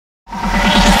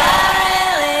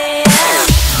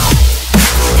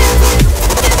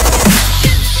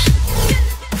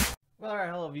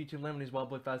YouTube? My name is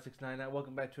Wildboy5699.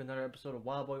 Welcome back to another episode of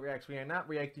Wildboy Reacts. We are not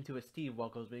reacting to a Steve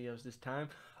Walko's videos this time,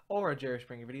 or a Jerry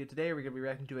Springer video. Today we're going to be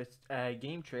reacting to a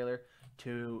game trailer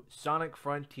to Sonic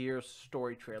Frontiers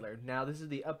story trailer. Now this is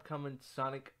the upcoming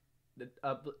Sonic the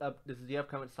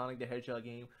Hedgehog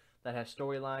game that has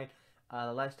storyline.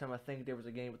 The last time I think there was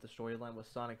a game with the storyline was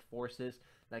Sonic Forces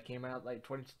that came out like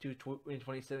in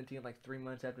 2017, like 3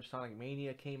 months after Sonic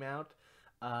Mania came out.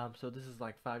 So this is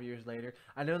like 5 years later.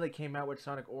 I know they came out with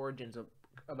Sonic Origins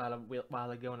about a while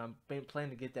ago, and I'm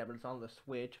planning to get that, but it's on the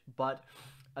Switch. But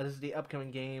this is the upcoming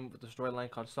game with the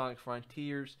storyline called Sonic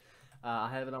Frontiers.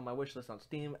 I have it on my wish list on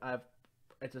Steam.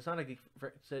 It's a Sonic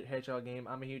Hedgehog game.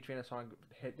 I'm a huge fan of Sonic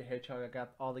the Hedgehog. I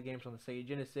got all the games on the Sega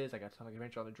Genesis. I got Sonic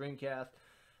Adventure on the Dreamcast,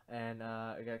 and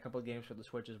I got a couple of games for the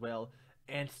Switch as well.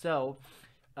 And so,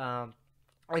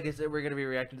 like I said, we're going to be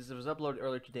reacting to this. It was uploaded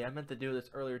earlier today. I meant to do this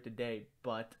earlier today,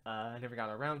 but I never got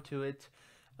around to it.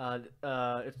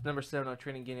 It's number 7 on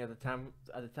Training Game at the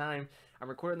time. I'm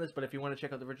recording this, but if you want to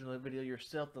check out the original video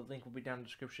yourself, the link will be down in the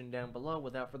description down below.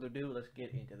 Without further ado, let's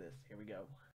get into this. Here we go.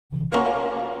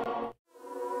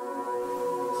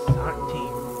 Sonic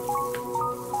Team.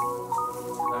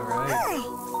 Alright.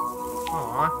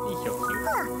 Aw, he's so cute.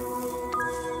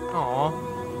 Aw.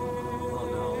 Oh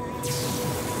no.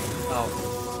 Oh.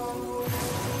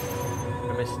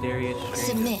 A mysterious stranger.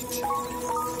 Submit.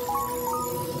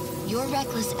 Your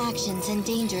reckless actions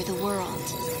endanger the world.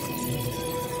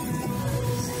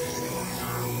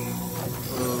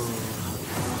 Ooh.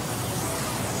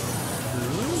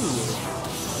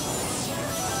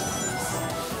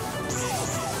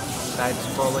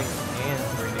 Side-scrolling and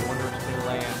 3D. Wonder what's going to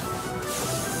land.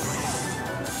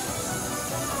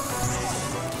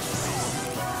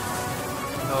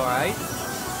 Alright.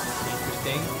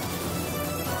 Interesting.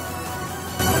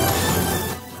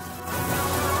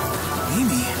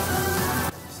 Amy?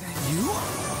 Is that you?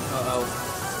 Uh-oh.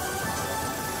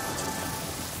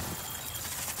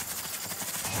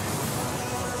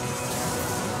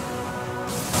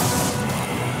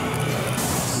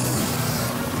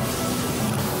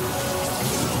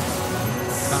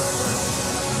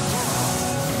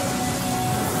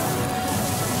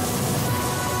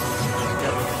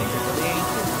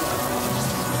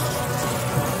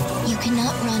 You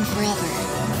cannot run forever.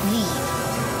 Leave.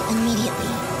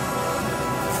 Immediately.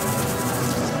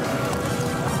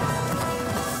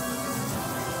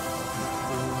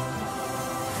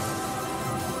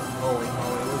 Holy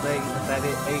moly, was that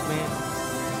it? 8 man?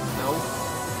 Nope.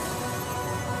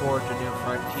 Forge a new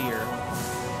frontier.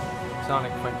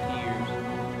 Sonic Frontiers.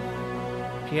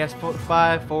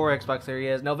 PS5, 4, Xbox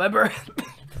Series, November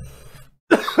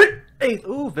 8th.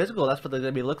 Ooh, physical. That's what they're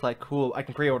gonna be look like. Cool. I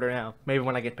can pre-order now. Maybe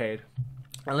when I get paid.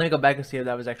 And let me go back and see if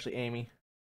that was actually Amy.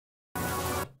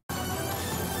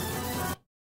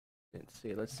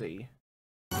 Let's see.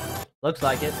 Looks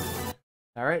like it.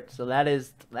 Alright, so that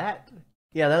is that.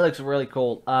 Yeah, that looks really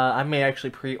cool. I may actually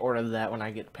pre-order that when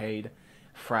I get paid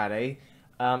Friday.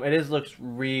 Looks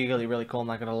really cool, I'm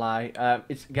not gonna lie.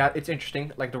 It's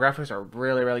interesting. Like, the graphics are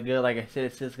really good. Like I said,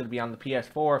 it's gonna be on the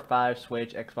PS4, 5,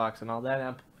 Switch, Xbox, and all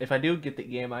that. If I do get the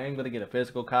game, I am gonna get a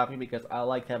physical copy because I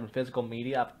like having physical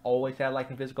media. I've always had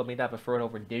liking physical media. I prefer it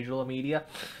over digital media.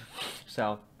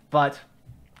 So, but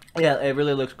yeah, it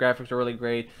really looks. Graphics are really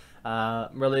great.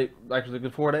 Really actually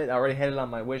looking forward to it. I already had it on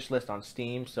my wish list on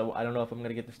Steam, so I don't know if I'm going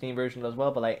to get the Steam version as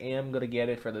well, but I am going to get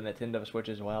it for the Nintendo Switch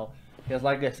as well. Because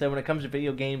like I said, when it comes to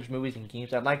video games, movies, and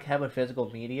games, I like having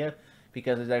physical media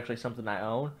because it's actually something I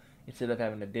own instead of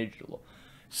having a digital.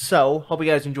 So, hope you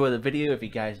guys enjoyed the video. If you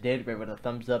guys did, rate it with a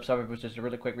thumbs up. Sorry if it was just a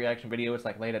really quick reaction video. It's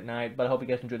like late at night, but I hope you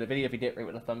guys enjoyed the video. If you did, rate it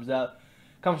with a thumbs up.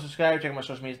 Comment, subscribe, check out my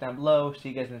social medias down below. See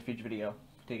you guys in the future video.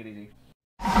 Take it easy.